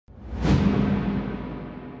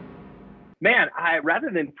man, I rather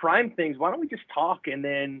than prime things, why don't we just talk? And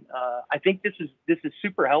then I think this is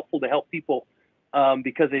super helpful to help people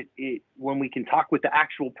because it when we can talk with the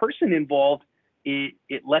actual person involved,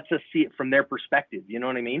 it lets us see it from their perspective. You know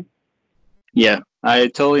what I mean? Yeah, I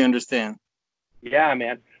totally understand. Yeah,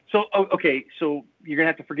 man. So okay, so you're gonna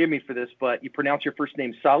have to forgive me for this, but you pronounce your first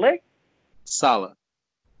name Saleh? Saleh.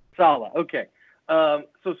 Saleh. Okay.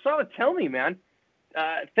 So Saleh, tell me, man.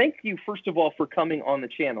 Thank you first of all for coming on the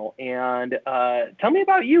channel, and tell me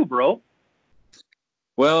about you, bro.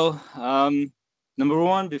 Well, number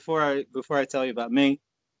one, before I tell you about me,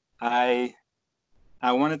 I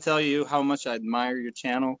I want to tell you how much I admire your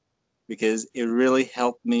channel because it really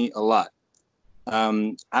helped me a lot.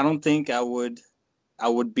 I don't think I would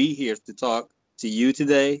be here to talk to you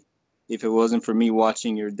today if it wasn't for me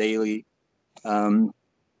watching your daily, um,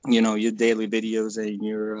 your daily videos and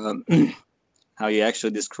your how you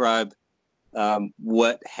actually describe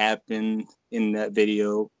what happened in that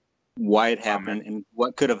video, why it Wow, man. happened, and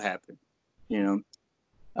what could have happened. You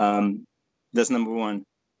know, that's number one.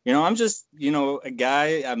 I'm just a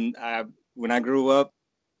guy. When I grew up,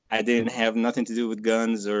 I didn't have nothing to do with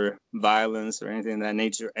guns or violence or anything of that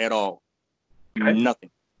nature at all. Okay. Nothing.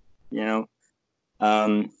 You know,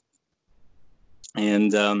 um,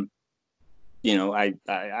 and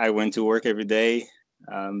I went to work every day,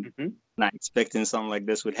 hmm not expecting something like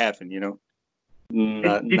this would happen. And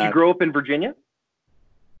Not did you not. grow up in Virginia?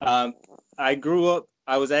 Um, I grew up.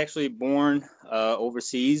 I was actually born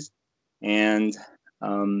overseas, and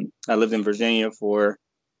I lived in Virginia for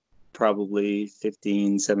probably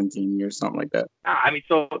 15, 17 years, something like that. I mean,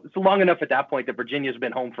 so it's long enough at that point that Virginia's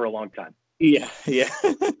been home for a long time. Yeah, yeah,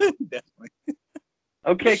 definitely.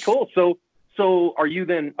 Okay, cool. So are you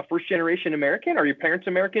then a first generation American? Are your parents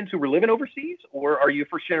Americans who were living overseas, or are you a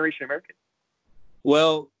first generation American?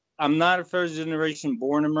 Well, I'm not a first generation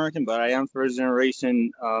born American, but I am first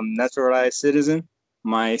generation naturalized citizen.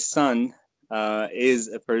 My son is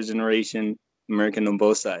a first generation American on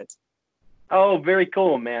both sides. Oh, very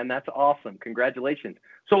cool, man. That's awesome. Congratulations.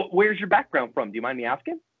 So where's your background from? Do you mind me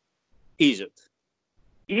asking? Egypt.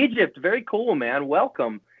 Egypt. Very cool, man.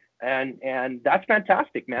 Welcome. And that's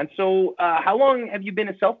fantastic, man. So how long have you been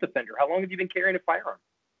a self-defender? How long have you been carrying a firearm?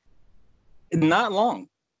 Not long,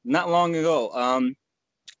 not long ago.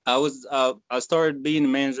 I started being a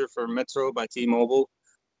manager for Metro by T-Mobile,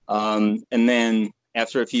 and then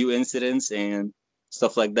after a few incidents and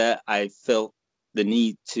stuff like that, I felt the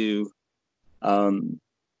need to,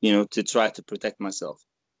 to try to protect myself,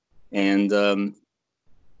 and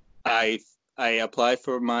I I applied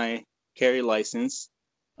for my carry license,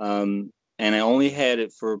 and I only had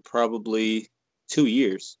it for probably 2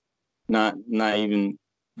 years, not even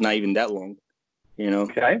that long, you know.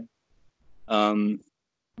 Okay. Um,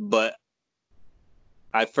 but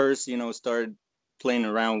I first, started playing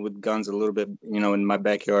around with guns a little bit, in my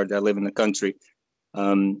backyard. I live in the country.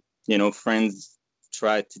 Friends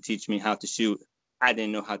tried to teach me how to shoot. I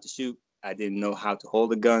didn't know how to shoot. I didn't know how to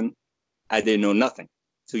hold a gun. I didn't know nothing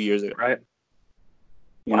 2 years ago. Right.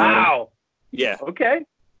 You know? Wow. Yeah. Okay.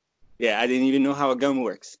 Yeah. I didn't even know how a gun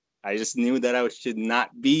works. I just knew that I should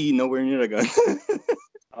not be nowhere near a gun.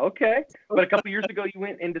 Okay. But a couple years ago, you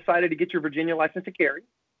went and decided to get your Virginia license to carry.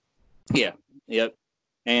 Yeah. Yep.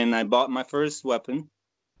 And I bought my first weapon.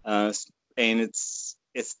 And it's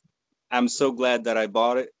I'm so glad that I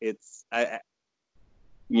bought it.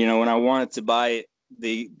 When I wanted to buy it,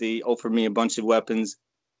 they offered me a bunch of weapons,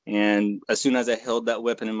 and as soon as I held that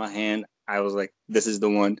weapon in my hand, I was like, "This is the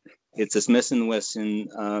one." It's a Smith and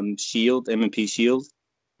Wesson Shield, M&P Shield.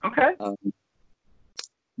 Okay.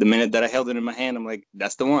 The minute that I held it in my hand, I'm like,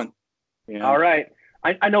 "That's the one." All right.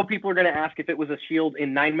 I know people are going to ask if it was a shield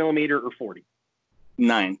in 9mm or 40.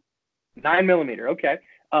 9. 9mm. Okay.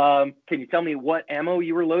 Can you tell me what ammo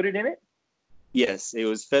you were loaded in it? Yes, it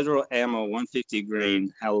was Federal Ammo 150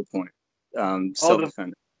 grain hollow point The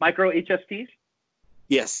self-defender. micro HSTs?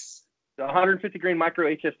 Yes. The 150 grain micro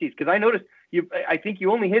HSTs. Because I noticed I think you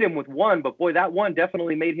only hit him with one, but boy, that one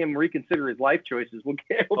definitely made him reconsider his life choices. We'll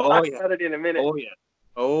talk about it in a minute.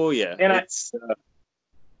 Oh yeah. And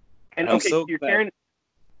I'm okay, so you're glad.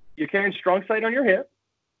 carrying strong sight on your hip.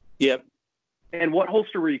 Yep. And what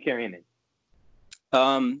holster were you carrying in?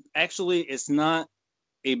 Actually, it's not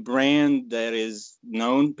a brand that is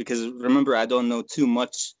known because remember, I don't know too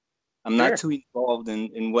much. I'm not too involved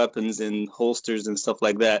in weapons and holsters and stuff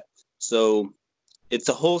like that. So it's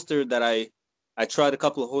a holster that I tried a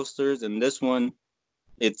couple of holsters, and this one,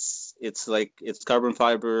 it's like it's carbon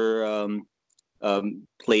fiber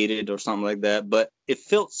plated or something like that. But it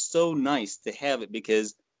felt so nice to have it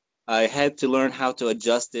because I had to learn how to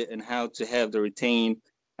adjust it and how to have the retain.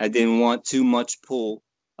 I didn't want too much pull.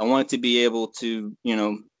 I wanted to be able to,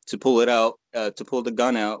 to pull it out, to pull the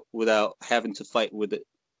gun out without having to fight with it.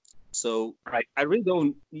 So Right. I really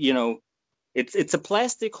don't, it's a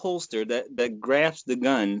plastic holster that grabs the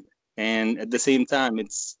gun, and at the same time,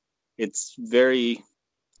 it's very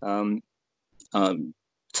um,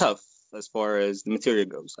 tough as far as the material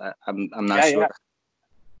goes. I'm not sure. Yeah.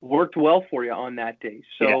 Worked well for you on that day.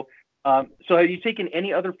 So, so have you taken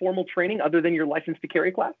any other formal training other than your license to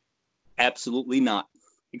carry class? Absolutely not,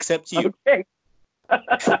 except you. Okay.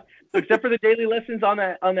 So except for the daily lessons on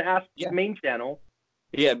the ASP Main channel.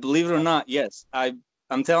 Yeah, believe it or not, yes.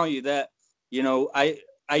 I'm telling you that,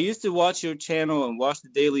 I used to watch your channel and watch the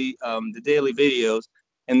daily videos,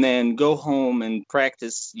 and then go home and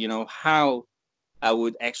practice, how I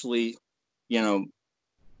would actually, you know,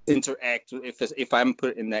 interact if I'm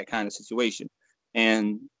put in that kind of situation.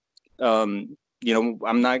 And I'm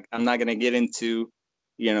not gonna get into,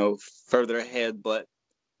 further ahead, but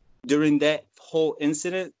during that whole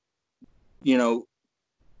incident, you know,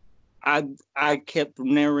 I kept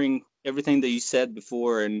narrowing everything that you said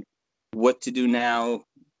before and what to do now.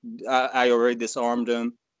 I already disarmed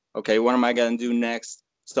him. Okay, what am I gonna do next?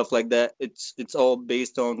 Stuff like that. It's all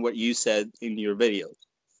based on what you said in your videos.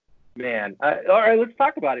 Man, all right, let's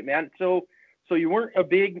talk about it, man. So you weren't a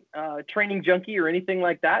big training junkie or anything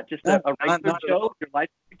like that, just a regular Joe, your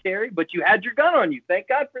license to carry, but you had your gun on you. Thank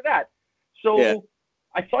God for that. So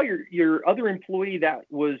I saw your other employee that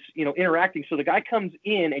was, interacting. So the guy comes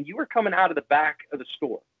in and you were coming out of the back of the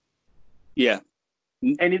store. Yeah.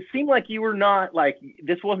 And it seemed like you were not like,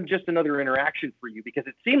 this wasn't just another interaction for you, because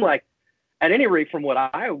it seemed like, at any rate, from what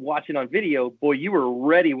I was watching on video, boy, you were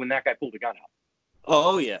ready when that guy pulled the gun out.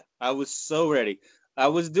 Oh yeah, I was so ready. I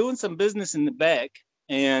was doing some business in the back,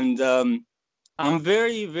 and I'm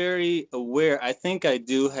very, very aware. I think I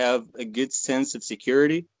do have a good sense of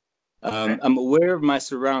security. I'm aware of my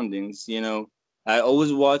surroundings. I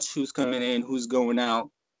always watch who's coming in, who's going out,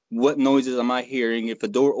 what noises am I hearing, if a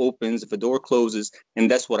door opens, if a door closes, and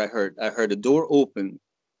that's what I heard. I heard a door open.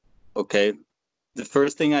 Okay. The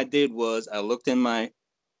first thing I did was I looked in my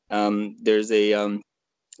there's a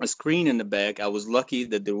screen in the back. I was lucky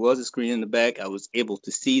that there was a screen in the back. I was able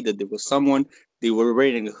to see that there was someone. They were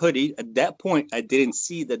wearing a hoodie. At that point, I didn't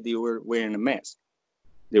see that they were wearing a mask.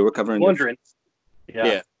 They were covering their face.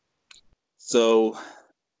 Yeah. So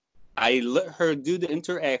I let her do the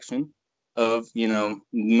interaction of,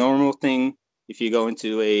 normal thing. If you go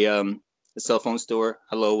into a cell phone store,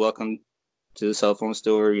 hello, welcome to the cell phone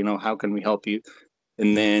store. How can we help you?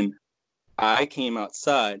 And then I came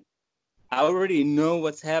outside. I already know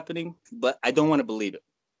what's happening, but I don't want to believe it.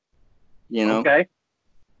 Okay.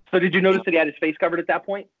 So did you notice that he had his face covered at that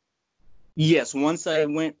point? Yes. Once I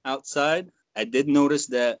went outside, I did notice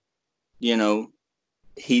that,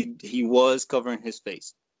 he was covering his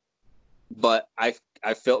face, but I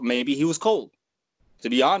felt maybe he was cold. To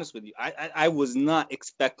be honest with you, I was not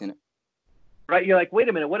expecting it. Right. You're like, wait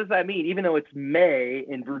a minute, what does that mean? Even though it's May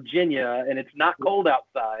in Virginia and it's not cold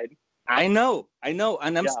outside. I know,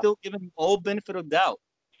 and I'm still giving him all benefit of doubt.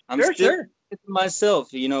 I'm still myself,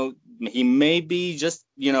 he may be just,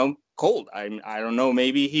 cold. I don't know.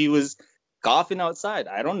 Maybe he was coughing outside.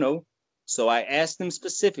 I don't know. So I asked him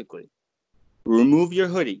specifically, remove your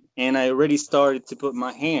hoodie. And I already started to put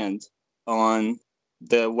my hand on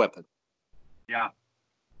the weapon. Yeah.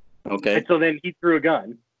 Okay. And so then he threw a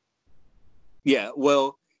gun. Yeah.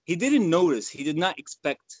 Well, he didn't notice. He did not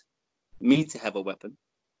expect me to have a weapon.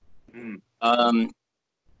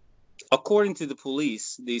 According to the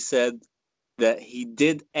police, they said that he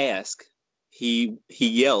did ask. He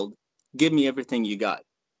yelled, "Give me everything you got,"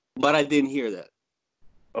 but I didn't hear that.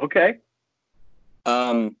 Okay.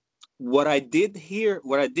 What I did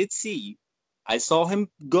see, I saw him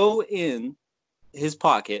go in his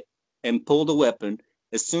pocket and pull the weapon.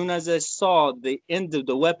 As soon as I saw the end of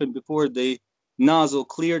the weapon before the nozzle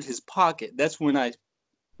cleared his pocket, that's when I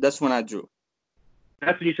drew.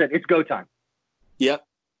 That's when you said, it's go time. Yep.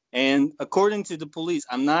 And according to the police,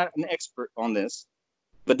 I'm not an expert on this,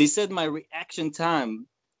 but they said my reaction time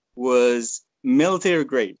was military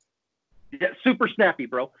grade. Yeah, super snappy,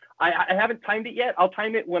 bro. I haven't timed it yet. I'll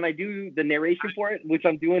time it when I do the narration for it, which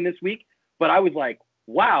I'm doing this week. But I was like,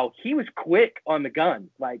 wow, he was quick on the gun.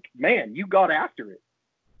 Like, man, you got after it.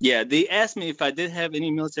 Yeah, they asked me if I did have any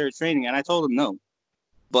military training, and I told them no.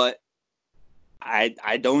 But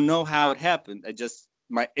I don't know how it happened.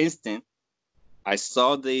 My instinct, I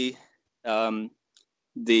saw the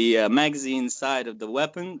magazine side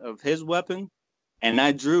of his weapon, and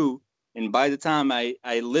I drew. And by the time I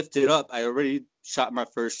lifted up, I already shot my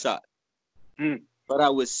first shot. But I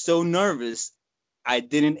was so nervous I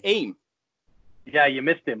didn't aim. Yeah, you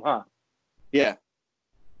missed him, huh? Yeah.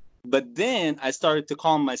 But then I started to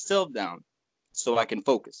calm myself down so I can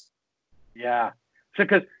focus. Yeah. So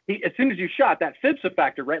because as soon as you shot, that FIBSA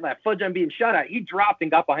factor, right? That fudge I'm being shot at, he dropped and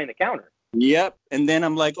got behind the counter. Yep. And then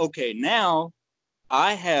I'm like, okay, now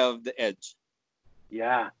I have the edge.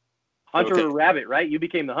 Yeah. Hunter or rabbit, right? You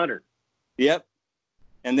became the hunter. Yep.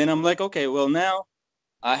 And then I'm like, okay, well, now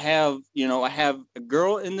I have a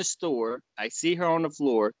girl in the store. I see her on the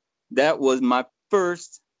floor. That was my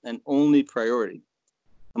first and only priority.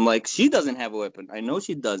 I'm like, she doesn't have a weapon. I know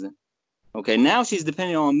she doesn't. Okay, now she's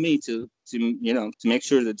depending on me to make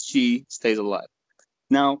sure that she stays alive.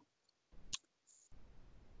 Now,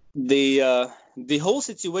 the whole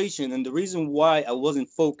situation and the reason why I wasn't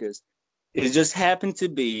focused, it just happened to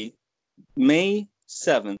be May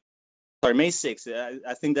 7th, sorry, May 6th.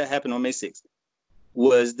 I think that happened on May 6th.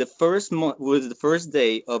 Was the first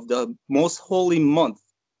day of the most holy month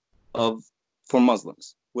for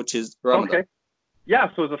Muslims, which is Ramadan. Okay. Yeah,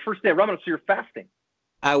 so it was the first day of Ramadan, so you're fasting.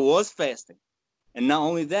 I was fasting. And not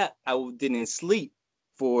only that, I didn't sleep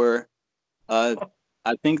for I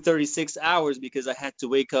think 36 hours because I had to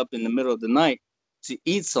wake up in the middle of the night to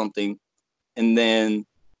eat something and then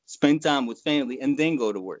spend time with family and then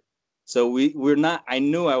go to work. So we're not, I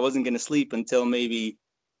knew I wasn't going to sleep until maybe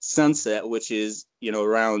sunset, which is,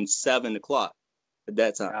 around 7 o'clock at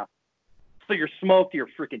that time. Yeah. So you're smoked, you're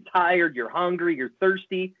freaking tired, you're hungry, you're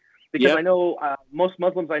thirsty. Because Yep. I know most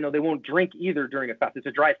Muslims I know, they won't drink either during a fast. It's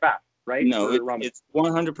a dry fast, right? No, it's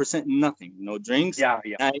 100% nothing. No drinks. Yeah.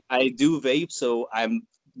 I do vape, so I'm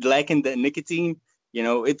lacking the nicotine.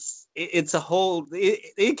 It's a whole.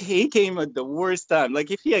 He came at the worst time. Like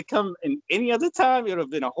if he had come in any other time, it would have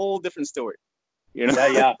been a whole different story.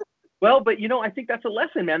 Yeah. Well, but I think that's a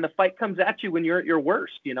lesson, man. The fight comes at you when you're at your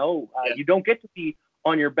worst. Yeah. You don't get to be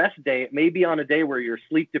on your best day. It may be on a day where you're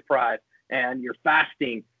sleep deprived and you're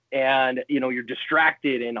fasting and you're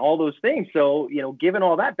distracted and all those things. So given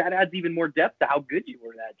all that adds even more depth to how good you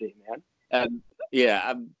were that day, man.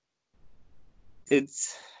 Yeah,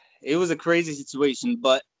 it was a crazy situation,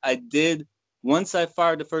 but I did. Once I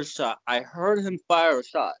fired the first shot, I heard him fire a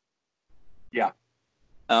shot. Yeah.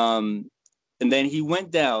 And then he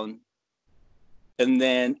went down, and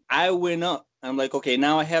then I went up. I'm like, okay,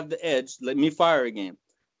 now I have the edge. Let me fire again.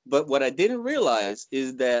 But what I didn't realize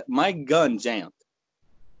is that my gun jammed.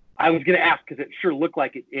 I was going to ask because it sure looked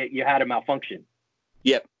like you had a malfunction.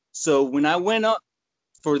 Yep. So when I went up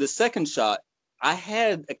for the second shot, I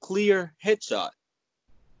had a clear headshot,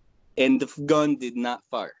 and the gun did not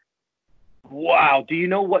fire. Wow. Do you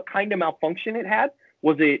know what kind of malfunction it had?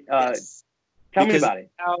 Was it? Yes. Tell me about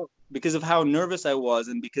it. Because of how nervous I was,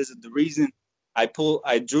 and because of the reason I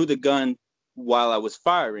drew the gun while I was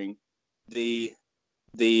firing. The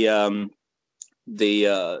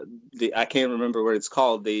I can't remember what it's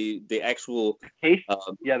called. The actual case.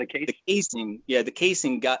 The case. The casing. Yeah, the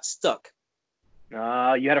casing got stuck. You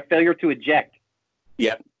had a failure to eject.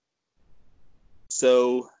 Yep.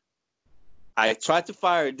 So I tried to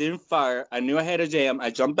fire, it didn't fire. I knew I had a jam. I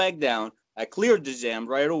jumped back down. I cleared the jam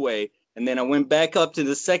right away, and then I went back up to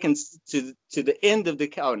the to the end of the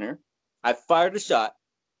counter. I fired a shot.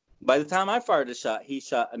 By the time I fired the shot, he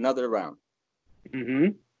shot another round. Mm-hmm.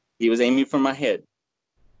 He was aiming for my head.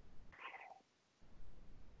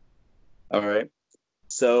 All right.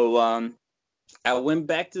 So I went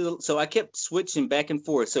back so I kept switching back and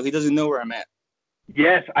forth so he doesn't know where I'm at.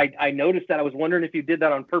 Yes, I noticed that. I was wondering if you did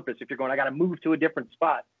that on purpose. If you're going, I got to move to a different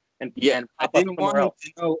spot. And I didn't want him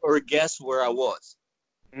to know or guess where I was.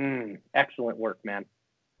 Excellent work, man.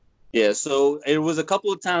 Yeah, so it was a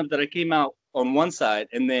couple of times that I came out on one side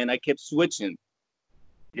and then I kept switching.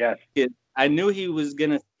 Yes. I knew he was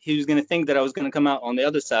gonna think that I was gonna come out on the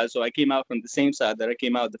other side, so I came out from the same side that I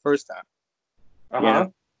came out the first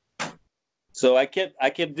time. So I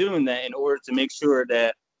kept doing that in order to make sure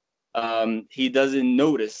that he doesn't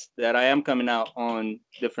notice that I am coming out on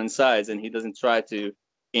different sides and he doesn't try to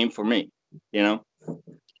aim for me, So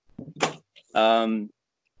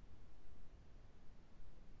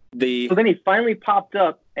then he finally popped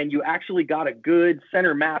up and you actually got a good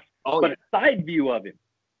center mass, a side view of him.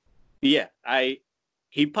 Yeah,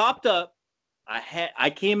 he popped up. I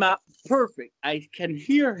came out perfect. I can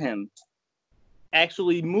hear him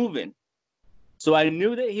actually moving. So I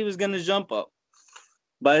knew that he was going to jump up.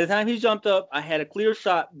 By the time he jumped up, I had a clear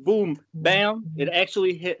shot. Boom, bam. It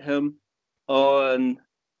actually hit him on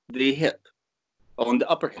the hip, on the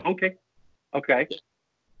upper hip. Okay.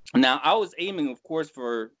 Now, I was aiming, of course,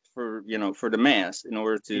 for the mass in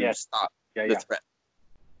order to stop the threat.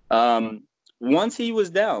 Once he was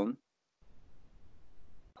down,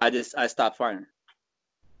 I stopped firing.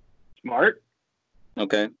 Smart.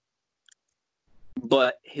 Okay.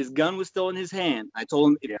 But his gun was still in his hand. I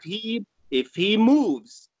told him Yeah. if he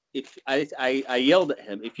moves, if I yelled at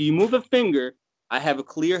him, if you move a finger, I have a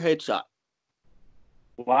clear headshot.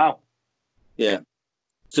 Wow. Yeah.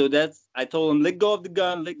 So I told him, let go of the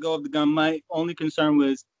gun, let go of the gun. My only concern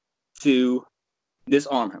was to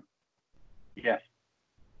disarm him. Yes.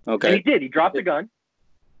 Okay. And he did. He dropped the gun.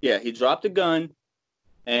 Yeah, he dropped the gun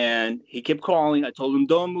and he kept calling. I told him,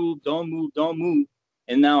 don't move, don't move, don't move.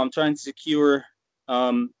 And now I'm trying to secure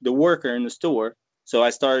the worker in the store. So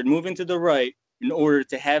I started moving to the right in order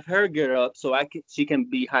to have her get up so she can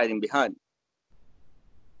be hiding behind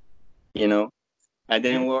me. You know, I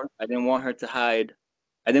didn't want her to hide.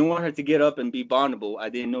 I didn't want her to get up and be vulnerable. I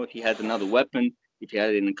didn't know if he had another weapon, if he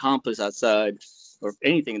had an accomplice outside, or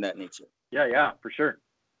anything of that nature. Yeah, for sure.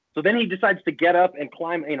 So then he decides to get up and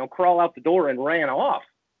climb, crawl out the door and ran off.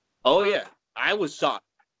 Oh yeah, I was shocked.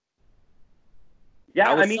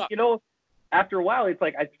 Yeah, I mean, after a while, it's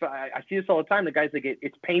like I see this all the time. The guys,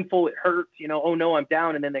 it's painful, it hurts, oh no, I'm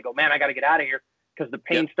down, and then they go, man, I got to get out of here because the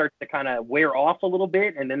pain starts to kind of wear off a little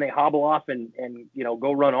bit, and then they hobble off and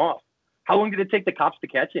go run off. How long did it take the cops to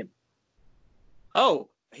catch him? Oh,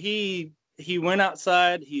 he went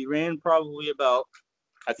outside. He ran probably about,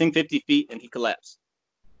 I think, 50 feet, and he collapsed.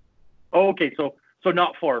 Oh, okay, so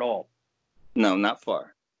not far at all. No, not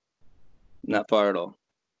far. Not far at all.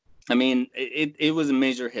 I mean, it was a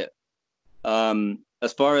major hit.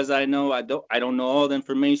 As far as I know, I don't know all the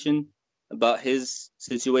information about his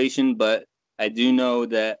situation, but I do know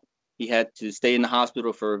that he had to stay in the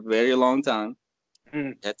hospital for a very long time.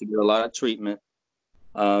 He had to get a lot of treatment.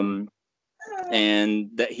 And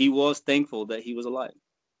that he was thankful that he was alive.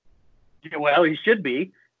 Yeah, well, he should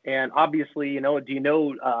be. And obviously,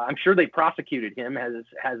 I'm sure they prosecuted him.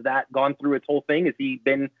 Has that gone through its whole thing? Has he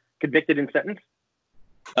been convicted and sentenced?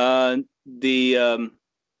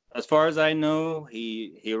 As far as I know,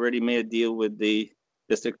 he already made a deal with the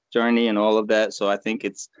district attorney and all of that. So I think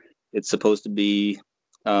it's supposed to be,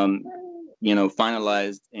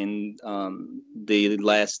 finalized in the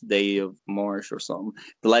last day of March or something,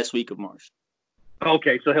 the last week of March.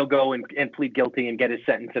 Okay, so he'll go and plead guilty and get his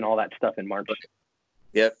sentence and all that stuff in March.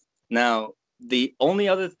 Yep. Now, the only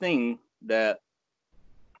other thing that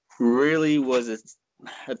really was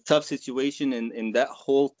a tough situation in that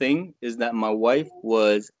whole thing is that my wife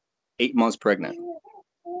was 8 months pregnant.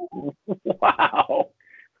 Wow.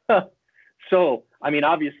 So, I mean,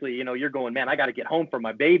 obviously, you're going, man, I got to get home for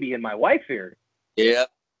my baby and my wife here. Yeah.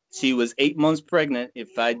 She was 8 months pregnant.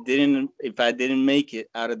 If I didn't make it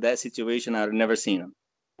out of that situation, I would have never seen him.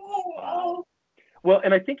 Wow. Well,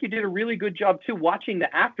 and I think you did a really good job too, watching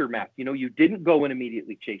the aftermath. You didn't go and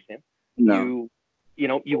immediately chase him. No.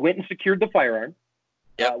 You went and secured the firearm,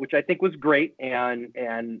 which I think was great. And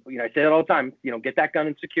I say that all the time. Get that gun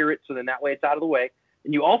and secure it, so then that way it's out of the way.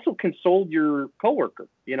 And you also consoled your coworker.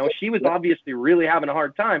 She was obviously really having a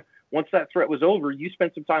hard time. Once that threat was over, you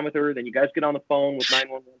spent some time with her. Then you guys get on the phone with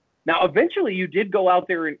 911. Now, eventually, you did go out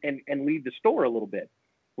there and leave the store a little bit.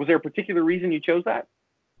 Was there a particular reason you chose that?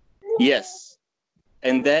 Yes.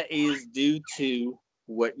 And that is due to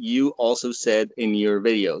what you also said in your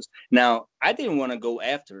videos. Now, I didn't want to go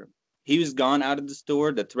after him. He was gone out of the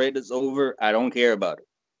store. The threat is over. I don't care about it.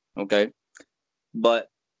 Okay. But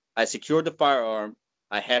I secured the firearm.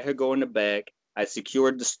 I had her go in the back. I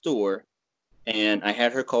secured the store. And I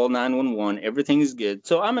had her call 911. Everything is good.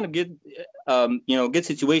 So I'm in a good, good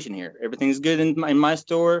situation here. Everything is good in my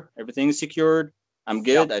store. Everything is secured. I'm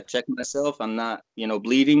good. Yep. I checked myself. I'm not,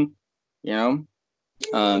 bleeding.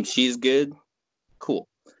 She's good. Cool.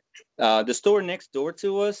 The store next door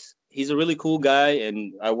to us, he's a really cool guy,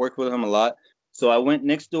 and I work with him a lot. So I went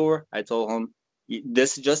next door. I told him,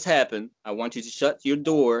 this just happened. I want you to shut your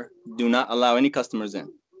door. Do not allow any customers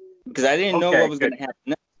in. Because I didn't know what was going to happen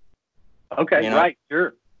next. Okay, right,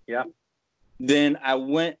 sure. Yeah. Then I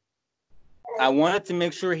wanted to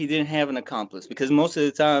make sure he didn't have an accomplice, because most of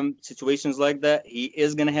the time, situations like that, he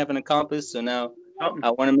is going to have an accomplice. So now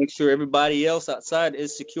I want to make sure everybody else outside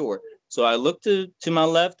is secure. So I looked to my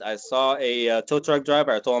left. I saw a tow truck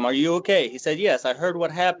driver. I told him, "Are you okay?" He said, "Yes, I heard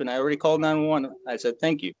what happened. I already called 911. I said,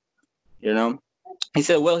 "Thank you." He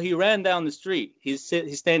said, "Well, he ran down the street. He's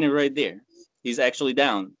standing right there. He's actually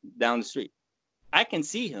down the street. I can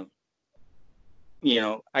see him.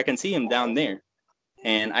 I can see him down there,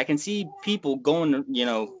 and I can see people going,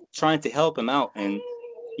 trying to help him out and,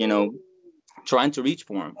 trying to reach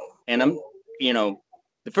for him. And I'm,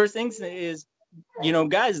 the first thing is,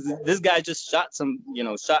 guys, this guy just shot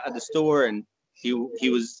at the store, and he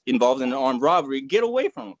was involved in an armed robbery. Get away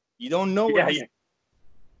from him. You don't know what Yeah,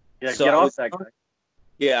 get off that guy.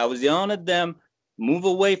 Yeah, I was yelling at them, move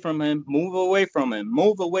away from him, move away from him,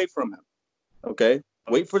 move away from him. Okay?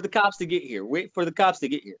 Wait for the cops to get here. Wait for the cops to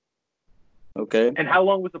get here. Okay? And how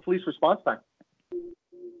long was the police response time?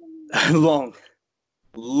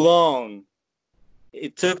 Long.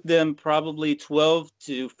 It took them probably 12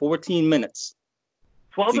 to 14 minutes.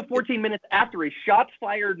 12 to 14 minutes after a shots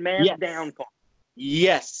fired, man down call.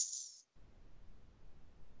 Yes.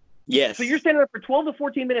 So you're standing there for 12 to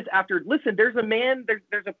 14 minutes after, listen, there's a man,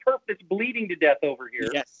 there's a perp that's bleeding to death over here.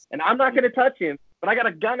 Yes. And I'm not going to touch him, but I got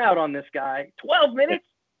a gun out on this guy. 12 minutes?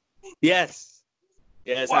 Yes.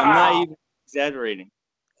 Yes, wow. I'm not even exaggerating.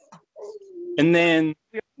 And then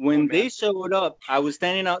when they showed up, I was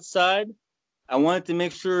standing outside. I wanted to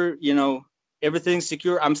make sure, you know, everything's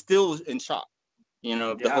secure. I'm still in shock, you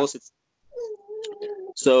know, the whole situation.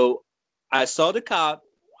 So I saw the cop,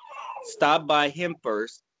 stopped by him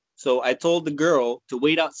first. So I told the girl to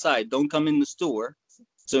wait outside. Don't come in the store.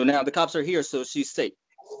 So now the cops are here, so she's safe.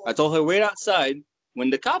 I told her, wait outside.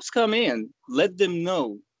 When the cops come in, let them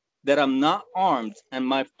know that I'm not armed and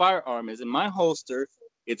my firearm is in my holster.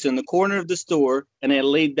 It's in the corner of the store, and I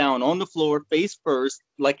laid down on the floor, face first,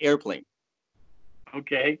 like airplane.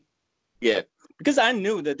 Okay. Yeah, because I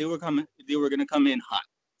knew that they were going to come in hot.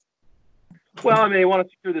 Well, I mean, they want to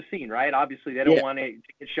secure the scene, right? Obviously, they don't want to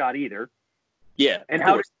get shot either. Yeah. And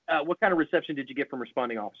what kind of reception did you get from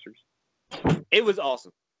responding officers? It was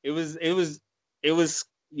awesome. It was,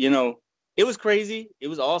 you know, it was crazy. It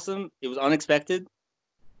was awesome. It was unexpected.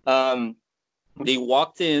 They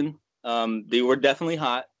walked in. They were definitely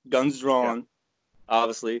hot, guns drawn,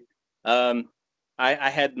 obviously. I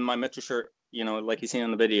had my Metro shirt, you know, like you seen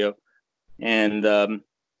on the video, and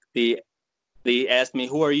they asked me,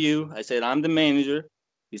 "Who are you?" I said, "I'm the manager."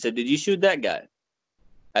 He said, "Did you shoot that guy?"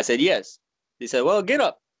 I said, "Yes." They said, "Well, get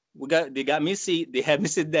up." They got me a seat. They had me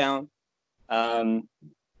sit down. I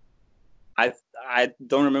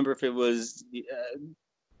don't remember if it was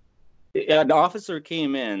an officer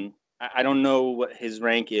came in. I don't know what his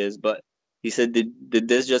rank is, but he said, "Did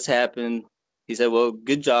this just happen?" He said, "Well,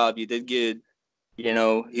 good job. You did good." You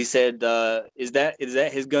know, he said, is that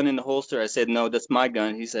his gun in the holster? I said, "No, that's my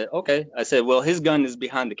gun." He said, "Okay." I said, "Well, his gun is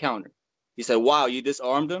behind the counter." He said, "Wow, you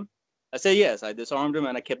disarmed him?" I said, "Yes, I disarmed him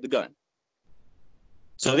and I kept the gun."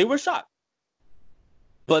 So they were shocked.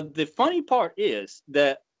 But the funny part is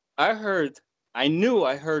that I knew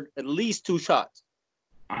I heard at least 2 shots.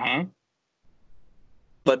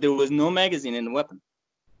 But there was no magazine in the weapon.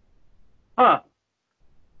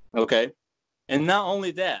 Okay. And not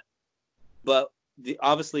only that, but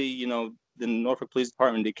obviously, you know, the Norfolk Police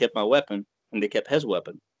Department, they kept my weapon and they kept his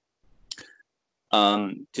weapon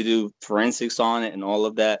to do forensics on it and all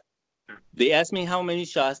of that. They asked me how many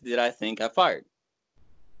shots did I think I fired.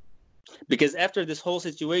 Because after this whole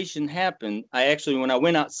situation happened, when I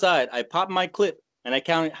went outside, I popped my clip and I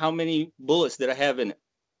counted how many bullets did I have in it.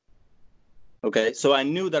 Okay, so I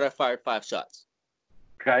knew that I fired 5 shots.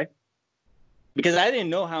 Okay. Because I didn't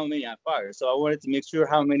know how many I fired, so I wanted to make sure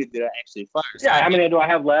how many did I actually fire. So how many do I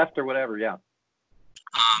have left or whatever? Yeah.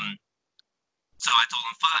 So I told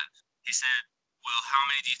him 5. He said, "Well, how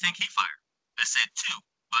many do you think he fired?" I said 2,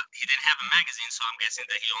 but he didn't have a magazine, so I'm guessing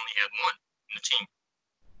that he only had 1 in the chamber.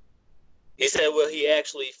 He said, "Well, he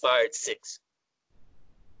actually fired 6.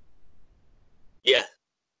 Yeah.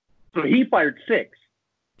 So he fired 6.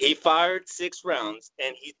 He fired 6 rounds,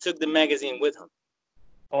 and he took the magazine with him.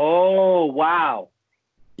 Oh, wow.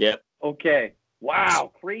 Yep. Okay.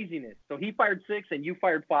 Wow, craziness. So he fired 6 and you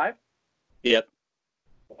fired 5? Yep.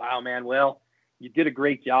 Wow, man. Well, you did a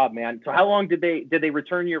great job, man. So how long did they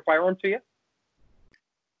return your firearm to you?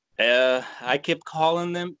 I kept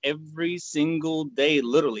calling them every single day,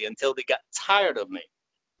 literally, until they got tired of me.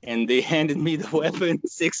 And they handed me the weapon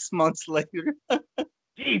 6 months later.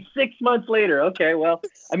 Geez, 6 months later. Okay, well,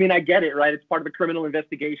 I mean, I get it, right? It's part of a criminal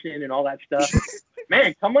investigation and all that stuff.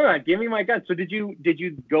 Man, come on, give me my gun. So did you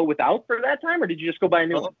go without for that time, or did you just go buy a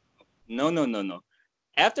new one? No.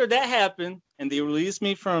 After that happened, and they released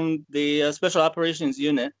me from the Special Operations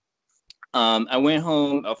Unit, I went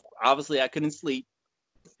home. Obviously, I couldn't sleep.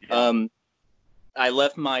 I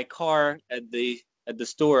left my car at the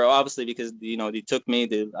store, obviously, because they took me.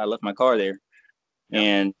 I left my car there,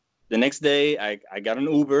 and the next day I got an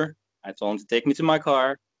Uber. I told him to take me to my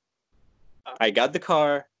car. I got the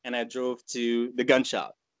car and I drove to the gun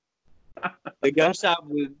shop. The gun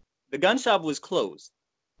shop was closed.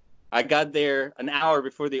 I got there an hour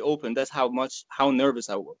before they opened. That's how nervous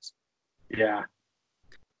I was. Yeah.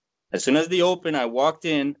 As soon as they opened, I walked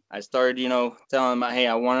in. I started, telling them, "Hey,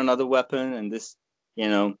 I want another weapon," and this,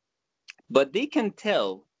 But they can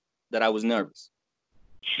tell that I was nervous.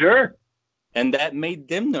 Sure. and that made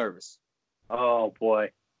them nervous. Oh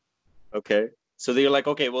boy. Okay, so they're like,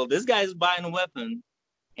 okay, well, this guy's buying a weapon,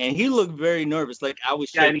 and he looked very nervous, like I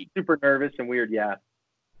was Yeah, and he's shaking. super nervous and weird. Yeah.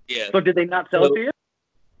 Yeah. So did they not sell it So to you?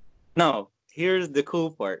 no, here's the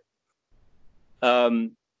cool part.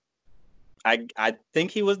 Um, I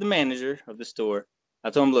think he was the manager of the store. I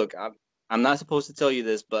told him, look, I'm not supposed to tell you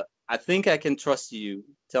this, but I think I can trust you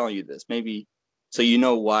telling you this, maybe so you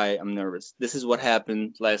know why I'm nervous. This is what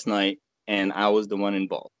happened last night, and I was the one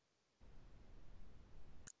involved.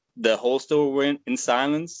 The whole store went in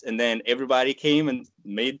silence, and then everybody came and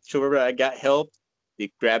made sure I got help.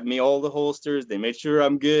 They grabbed me all the holsters. They made sure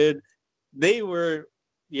I'm good. They were,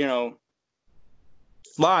 you know,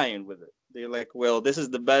 flying with it. They're like, well, this is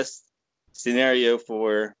the best scenario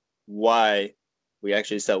for why we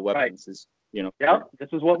actually sell Right. weapons. Is Yeah. This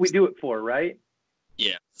is what we do it for, right?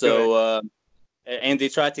 yeah. Good. So and they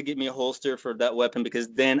tried to get me a holster for that weapon because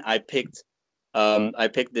then I picked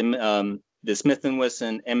the Smith and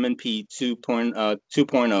Wesson M&P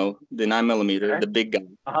 2.0, the 9mm, Okay. the big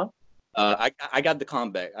gun. Uh-huh. I got the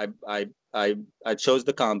combat. I chose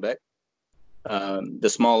the combat, the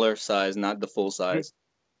smaller size, not the full size.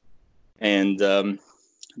 And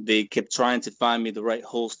they kept trying to find me the right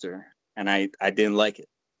holster, and I didn't like it.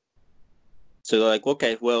 So they're like,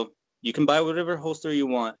 okay, well, you can buy whatever holster you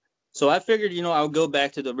want. So I figured, I'll go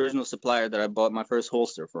back to the original supplier that I bought my first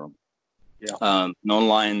holster from. Yeah. An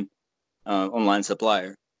online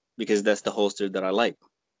supplier, because that's the holster that I like.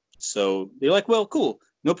 So they're like, well, cool,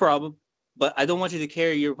 no problem. But I don't want you to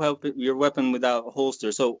carry your weapon without a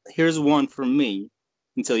holster. So here's one from me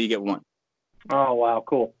until you get one. Oh wow,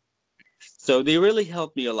 cool. So they really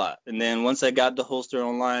helped me a lot. And then once I got the holster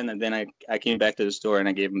online, and then I came back to the store and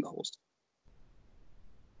I gave them the holster.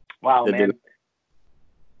 Wow, They did man.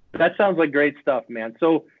 That sounds like great stuff, man.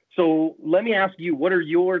 So let me ask you, what are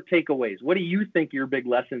your takeaways? What do you think your big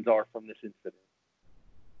lessons are from this incident?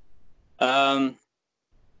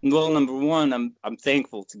 Well, number one, I'm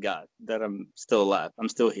thankful to God that I'm still alive. I'm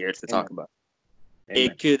still here to Amen. talk about it.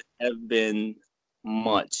 Amen. It could have been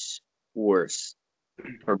much worse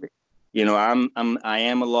for me. I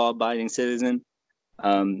am a law-abiding citizen.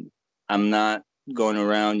 I'm not going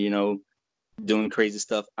around, doing crazy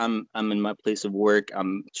stuff. I'm in my place of work.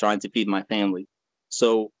 I'm trying to feed my family.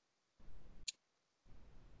 So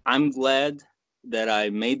I'm glad that I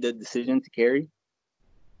made the decision to carry.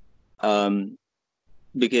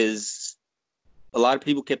 Because a lot of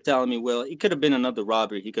people kept telling me, well, it could have been another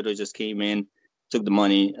robbery. He could have just came in, took the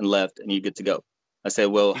money, and left, and you're good to go. I said,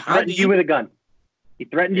 well, He how do threatened you with a gun. He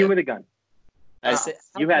threatened you with a gun. I said,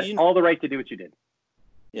 You had all the right to do what you did.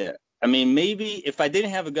 Yeah. I mean, maybe if I didn't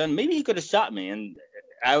have a gun, maybe he could have shot me, and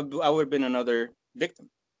I would have been another victim,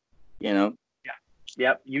 Yeah.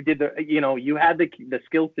 Yep. You did you had the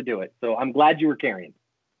skills to do it. So I'm glad you were carrying.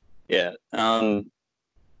 Yeah.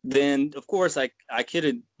 Then of course I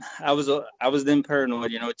couldn't. I was then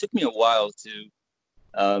paranoid. It took me a while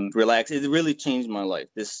to relax. It really changed my life.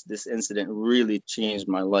 This incident really changed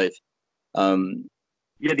my life.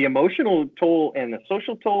 Yeah, the emotional toll and the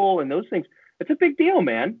social toll and those things. It's a big deal,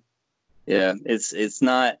 man. Yeah, it's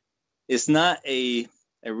not a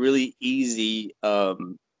really easy.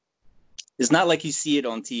 It's not like you see it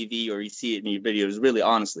on TV or you see it in your videos. Really,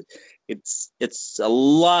 honestly, it's a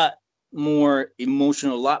lot more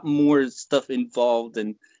emotional, a lot more stuff involved,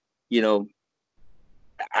 and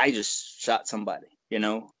I just shot somebody.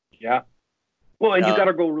 Yeah. Well, and you got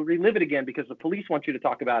to go relive it again because the police want you to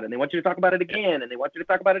talk about it, and they want you to talk about it again, and they want you to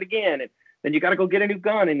talk about it again, and then you got to go get a new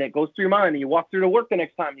gun, and it goes through your mind, and you walk through to work the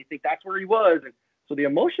next time, and you think that's where he was, and so the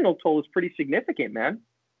emotional toll is pretty significant, man.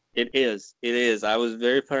 It is. It is. I was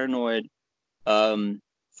very paranoid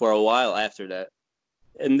for a while after that,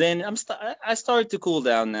 and then I started to cool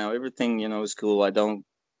down now. Everything is cool. I don't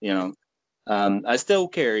I still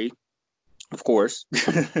carry, of course,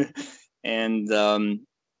 and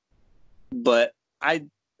but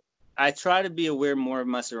I try to be aware more of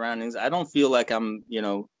my surroundings. I don't feel like I'm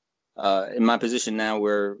in my position now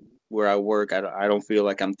where I work. I don't feel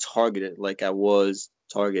like I'm targeted like I was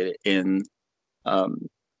targeted in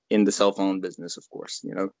the cell phone business, of course.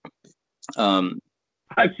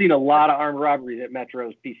 I've seen a lot of armed robberies at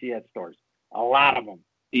Metro's PCS stores. A lot of them.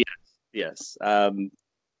 Yes.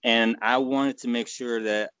 And I wanted to make sure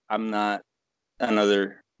that I'm not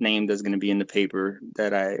another name that's going to be in the paper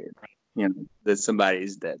that that somebody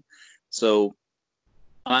is dead. So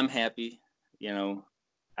I'm happy.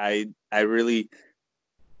 I really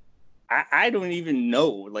I don't even know.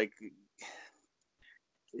 Like,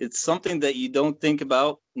 it's something that you don't think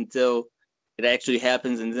about until it actually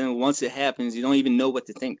happens, and then once it happens, you don't even know what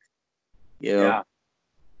to think. Yeah.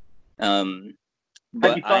 Um, Have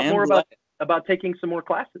but you I thought am more glad about taking some more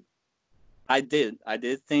classes? I did. I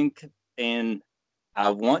did think, and I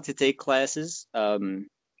want to take classes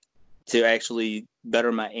to actually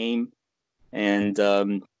better my aim. And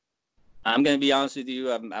I'm going to be honest with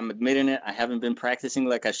you. I'm admitting it. I haven't been practicing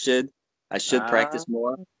like I should. I should Ah, practice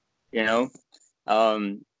more, you know.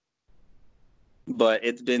 Um, but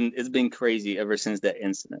it's been crazy ever since that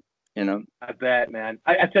incident, you know. I bet, man.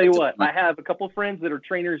 I tell you It's a what, fun. I have a couple of friends that are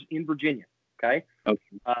trainers in Virginia. Okay,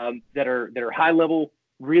 Okay. that are high level,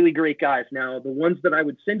 really great guys. Now, the ones that I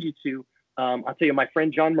would send you to, I'll tell you, my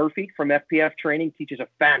friend John Murphy from FPF Training teaches a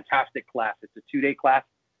fantastic class. It's a 2-day class,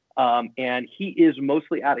 and he is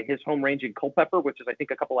mostly out of his home range in Culpeper, which is I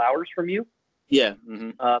think a couple hours from you. Yeah.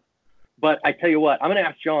 Mm-hmm. But I tell you what, I'm going to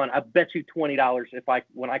ask John. I bet you $20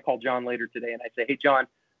 when I call John later today and I say, hey John,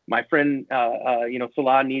 my friend,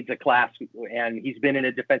 Saleh needs a class and he's been in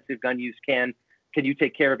a defensive gun use can you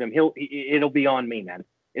take care of him? It'll be on me, man.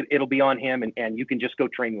 It'll be on him, and you can just go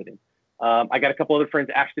train with him. I got a couple other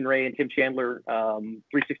friends, Ashton Ray and Tim Chandler,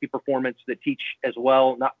 360 Performance, that teach as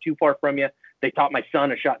well, not too far from you. They taught my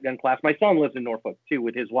son a shotgun class. My son lives in Norfolk too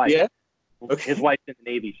with his wife. Yeah. His Okay. wife's in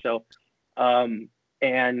the Navy, so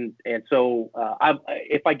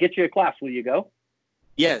if I get you a class, will you go?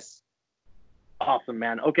 Yes. Awesome,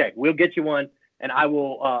 man. Okay, we'll get you one, and I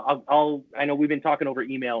will. I know we've been talking over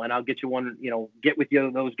email, and I'll get you one. Get with you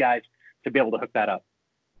those guys to be able to hook that up.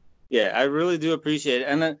 Yeah, I really do appreciate it.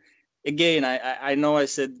 And again, I know I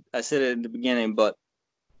said it in the beginning, but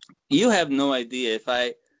you have no idea if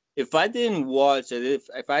I didn't watch it,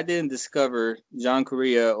 if I didn't discover John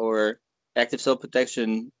Correa or Active Self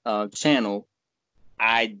Protection channel,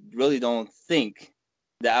 I really don't think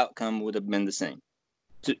the outcome would have been the same.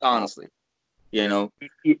 Wow, Honestly, you know,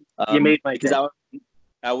 you made my because day.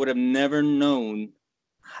 I would have never known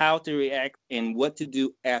how to react and what to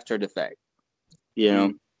do after the fact. You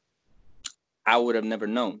know, I would have never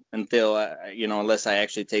known until unless I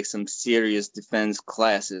actually take some serious defense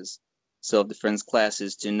classes, self-defense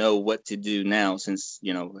classes, to know what to do now. Since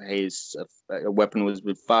hey, a weapon was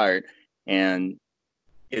fired, and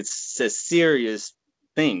it's a serious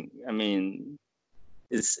thing. I mean,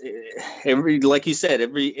 it's like you said,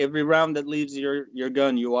 every round that leaves your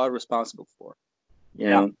gun, you are responsible for. You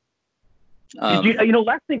Yeah. know. Did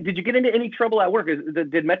last thing, did you get into any trouble at work?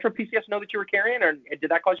 Did Metro PCS know that you were carrying, or did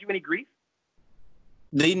that cause you any grief?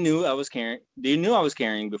 They knew I was carrying. They knew I was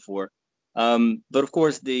carrying before, but of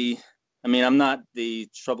course I'm not the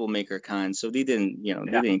troublemaker kind, so they didn't.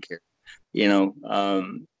 They didn't care.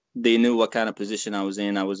 They knew what kind of position I was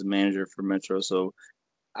in. I was a manager for Metro, so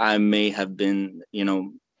I may have been,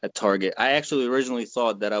 a target. I actually originally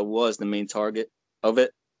thought that I was the main target of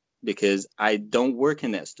it because I don't work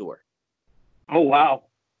in that store. Oh wow.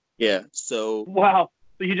 Yeah. So. Wow.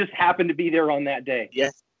 So you just happened to be there on that day.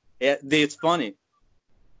 Yes. Yeah. It's funny.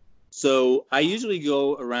 So I usually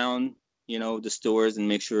go around, the stores and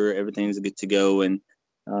make sure everything's good to go and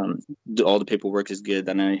all the paperwork is good.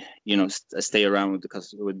 And I stay around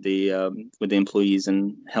with the employees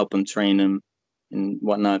and help them, train them, and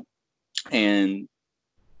whatnot. And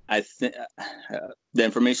I think the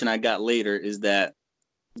information I got later is that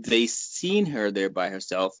they seen her there by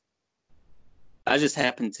herself. I just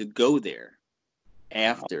happened to go there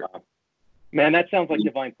after. Oh, wow. Man, that sounds like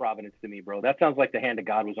divine providence to me, bro. That sounds like the hand of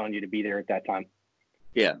God was on you to be there at that time.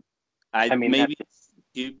 Yeah. I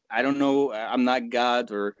don't know. I'm not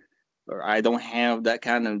God, or I don't have that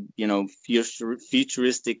kind of,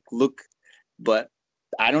 futuristic look, but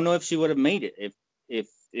I don't know if she would have made it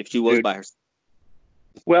if she was by herself.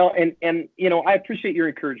 Well, and I appreciate your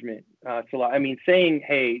encouragement, Saleh. I mean, saying,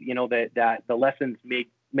 hey, that the lessons made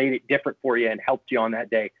it different for you and helped you on that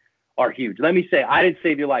day are huge. Let me say, I didn't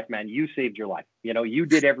save your life, man. You saved your life. You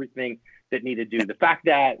did everything that needed to do. The fact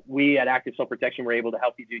that we at Active Self Protection were able to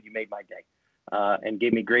help you, dude, you made my day and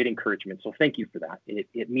gave me great encouragement. So thank you for that.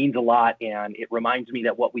 It means a lot, and it reminds me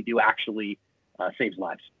that what we do actually saves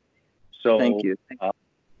lives. So, thank you.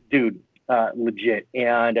 Dude, legit.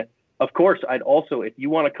 And of course, I'd also, if you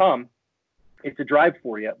want to come, it's a drive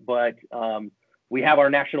for you, but we have our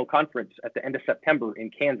national conference at the end of September in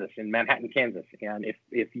Kansas, in Manhattan, Kansas. And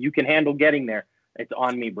if you can handle getting there, it's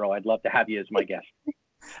on me, bro. I'd love to have you as my guest.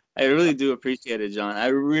 I really do appreciate it, John. I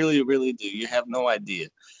really, really do. You have no idea.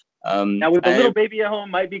 Now, with a little baby at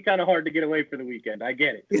home, might be kind of hard to get away for the weekend. I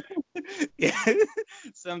get it. Yeah,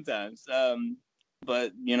 sometimes.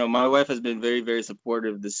 But my wife has been very, very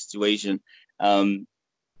supportive of the situation. We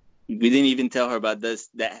didn't even tell her about this.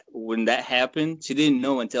 That when that happened, she didn't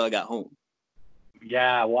know until I got home.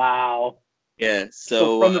 Yeah. Wow. Yeah.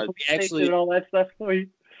 So from the police station and all that stuff for you.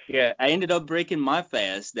 Yeah, I ended up breaking my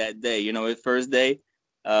fast that day. You know, the first day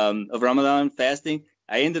of Ramadan fasting.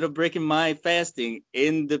 I ended up breaking my fasting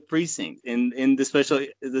in the precinct, in the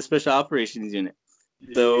special operations unit.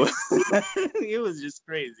 So it was just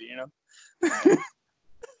crazy, you know.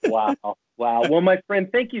 Wow. Wow. Well, my friend,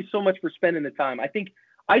 thank you so much for spending the time. I think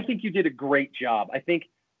you did a great job. I think,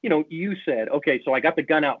 you said, okay, so I got the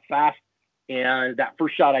gun out fast and that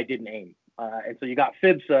first shot I didn't aim. And so you got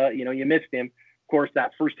Fibsa, you missed him. Of course,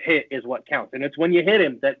 that first hit is what counts. And it's when you hit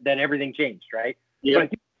him that everything changed, right? Yeah. But I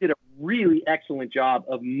think you did a really excellent job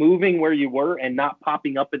of moving where you were and not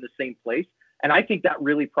popping up in the same place. And I think that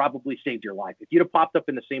really probably saved your life. If you'd have popped up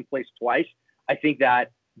in the same place twice, I think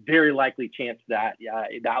that very likely chance that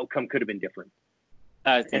the outcome could have been different.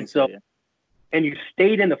 I think And so, so, yeah. and you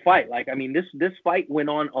stayed in the fight. Like, I mean, this fight went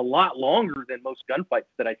on a lot longer than most gunfights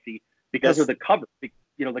that I see because Yes. of the cover, the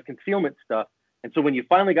concealment stuff. And so when you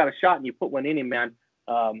finally got a shot and you put one in him, man,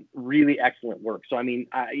 really excellent work. So, I mean,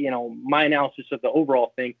 my analysis of the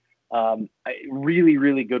overall thing, really,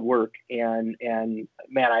 really good work. And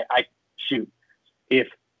man, I shoot, if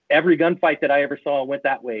every gunfight that I ever saw went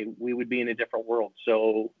that way, we would be in a different world.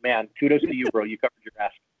 So, man, kudos to you, bro. You covered your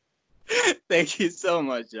ass. Thank you so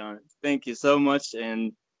much, John. Thank you so much.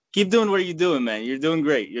 And keep doing what you're doing, man. You're doing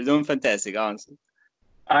great. You're doing fantastic, honestly.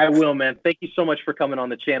 I will, man. Thank you so much for coming on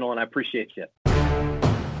the channel, and I appreciate you.